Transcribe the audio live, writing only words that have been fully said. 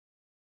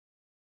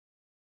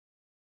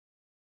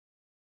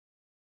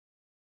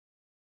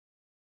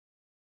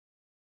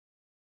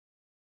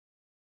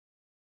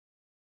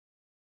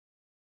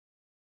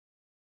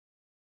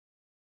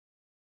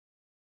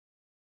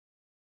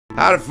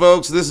Howdy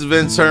folks, this is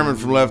Vince Herman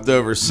from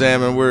Leftover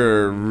Salmon.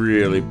 We're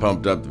really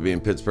pumped up to be in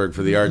Pittsburgh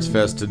for the Arts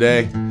Fest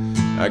today.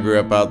 I grew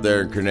up out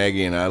there in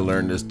Carnegie and I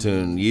learned this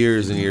tune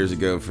years and years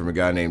ago from a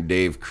guy named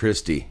Dave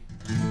Christie.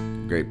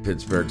 Great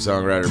Pittsburgh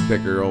songwriter,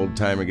 picker,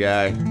 old-timey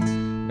guy.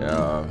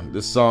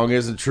 This song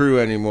isn't true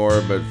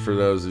anymore, but for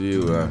those of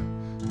you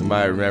who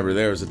might remember,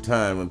 there was a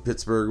time when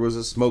Pittsburgh was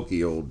a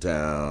smoky old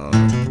town.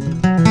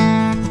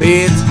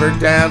 Pittsburgh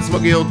town,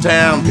 smoky old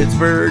town,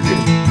 Pittsburgh.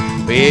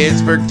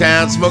 Pittsburgh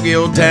town, smoky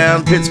old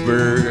town,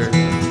 Pittsburgh.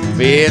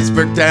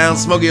 Pittsburgh town,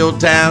 smoky old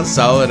town,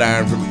 solid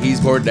iron from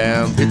Eastport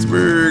down.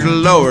 Pittsburgh,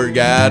 Lord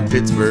God,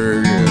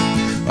 Pittsburgh.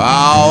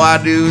 All I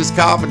do is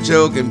cough and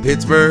choke in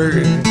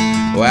Pittsburgh.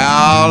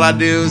 Well, all I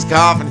do is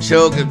cough and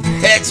choke in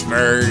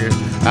Pittsburgh.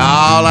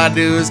 All I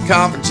do is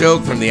cough and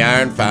choke from the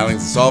iron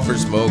filings and sulfur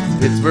smoke in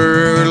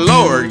Pittsburgh,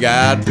 Lord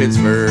God,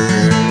 Pittsburgh.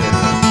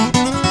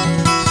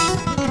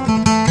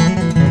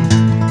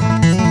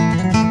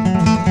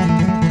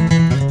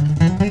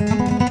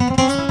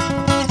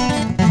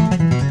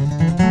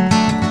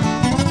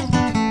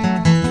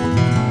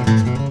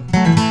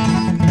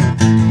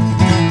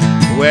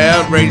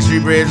 Well, Brady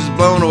Street Bridge is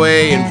blown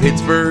away in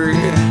Pittsburgh.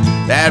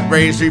 That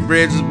Brady Street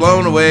Bridge is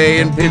blown away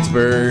in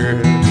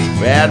Pittsburgh.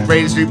 That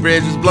Brady Street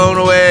Bridge was blown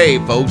away.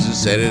 Folks have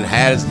said it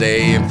had its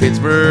day in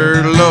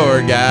Pittsburgh,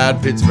 Lord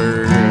God,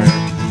 Pittsburgh.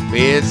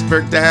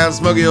 Pittsburgh town,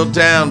 smoky old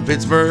town,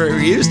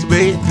 Pittsburgh used to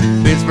be.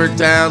 Pittsburgh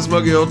town,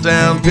 smoky old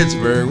town,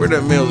 Pittsburgh. Where'd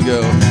that mills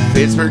go?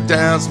 Pittsburgh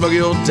town, smoky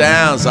old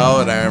town,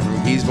 solid iron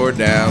from Eastport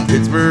down.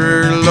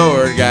 Pittsburgh,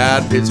 Lord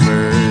God,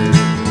 Pittsburgh.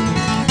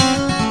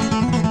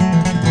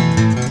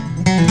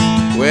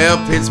 Well,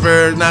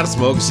 Pittsburgh's not a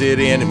smoke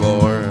city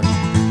anymore.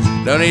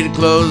 Don't need to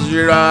close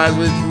your eyes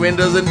with your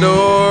windows and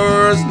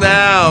doors.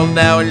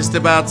 Now when you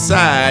step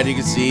outside, you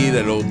can see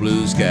that old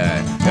blue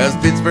sky. 'Cause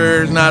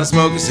Pittsburgh's not a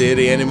smoky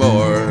city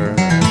anymore.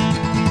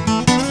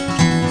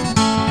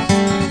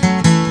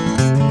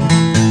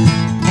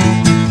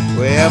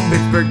 Well,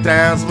 Pittsburgh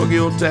town, smoky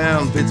old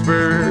town,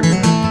 Pittsburgh.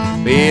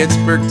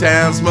 Pittsburgh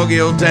town, smoky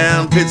old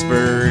town,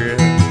 Pittsburgh.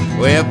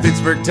 Well,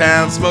 Pittsburgh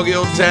town, smoky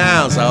old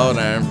town, solid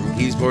iron from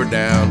Eastport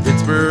down.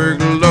 Pittsburgh,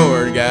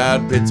 Lord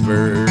God,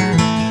 Pittsburgh.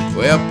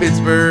 Well,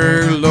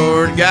 Pittsburgh,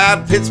 Lord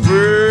God, Pittsburgh.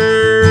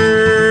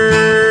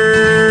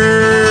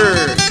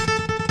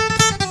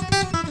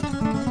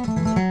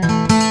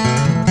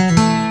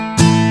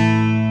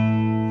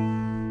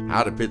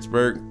 Howdy,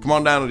 Pittsburgh. Come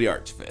on down to the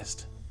Arts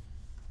Fest.